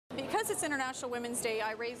Because it's International Women's Day,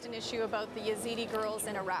 I raised an issue about the Yazidi girls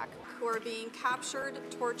in Iraq who are being captured,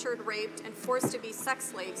 tortured, raped, and forced to be sex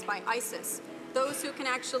slaves by ISIS. Those who can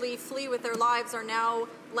actually flee with their lives are now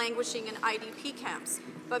languishing in IDP camps.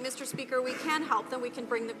 But, Mr. Speaker, we can help them. We can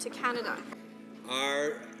bring them to Canada.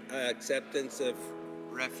 Our acceptance of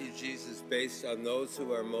refugees is based on those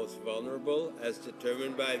who are most vulnerable, as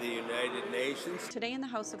determined by the United Nations. Today in the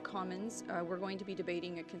House of Commons, we're going to be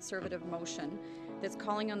debating a Conservative motion that's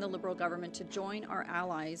calling on the Liberal government to join our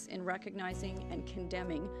allies in recognizing and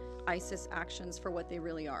condemning ISIS actions for what they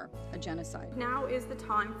really are, a genocide. Now is the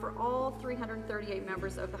time for all 338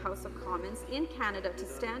 members of the House of Commons in Canada to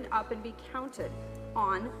stand up and be counted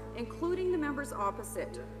on, including the members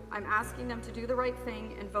opposite. I'm asking them to do the right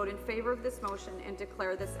thing and vote in favor of this motion and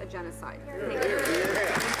declare this a genocide. Thank you.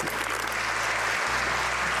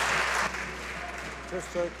 Tous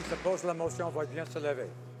ceux qui s'opposent à la motion vont bien se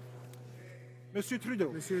lever. Monsieur Trudeau.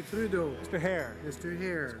 Monsieur Trudeau. Mr. Hare. Mr.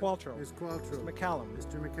 Hare. Ms. Qualtrough. Ms. Qualtrough. Mr. McCallum.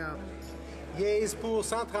 Mr. McCallum. Yeas pour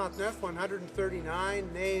 139,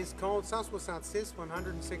 139. Nays contre 166,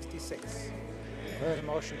 166. Declare the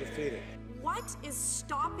motion defeated. What is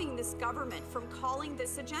stopping this government from calling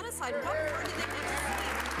this a genocide? What more do they have to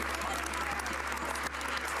say?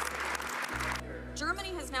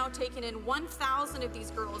 Germany has now taken in 1,000 of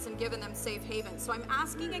these girls and given them safe haven. So I'm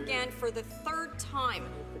asking again for the third time,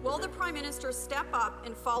 will the Prime Minister step up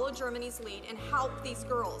and follow Germany's lead and help these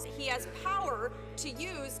girls? He has power to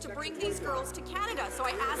use to bring these girls to Canada. So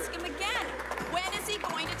I ask him again, when is he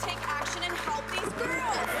going to take action and help these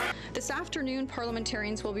girls? This afternoon,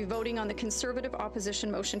 parliamentarians will be voting on the Conservative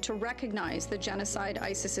opposition motion to recognize the genocide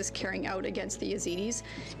ISIS is carrying out against the Yazidis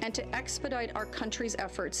and to expedite our country's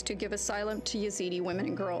efforts to give asylum to Yazidi women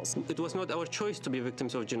and girls. It was not our choice to be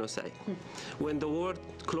victims of genocide. When the world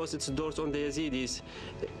closed its doors on the Yazidis,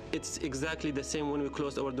 it's exactly the same when we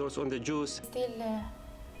closed our doors on the Jews.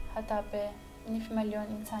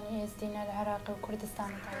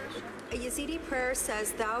 A Yazidi prayer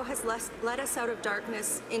says, "Thou hast led us out of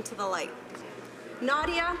darkness into the light."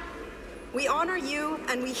 Nadia, we honor you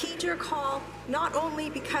and we heed your call, not only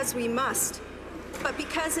because we must, but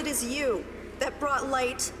because it is you that brought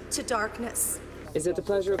light to darkness. Is it the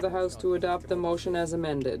pleasure of the House to adopt the motion as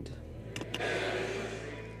amended?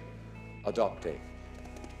 Adopted.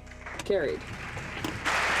 Carried.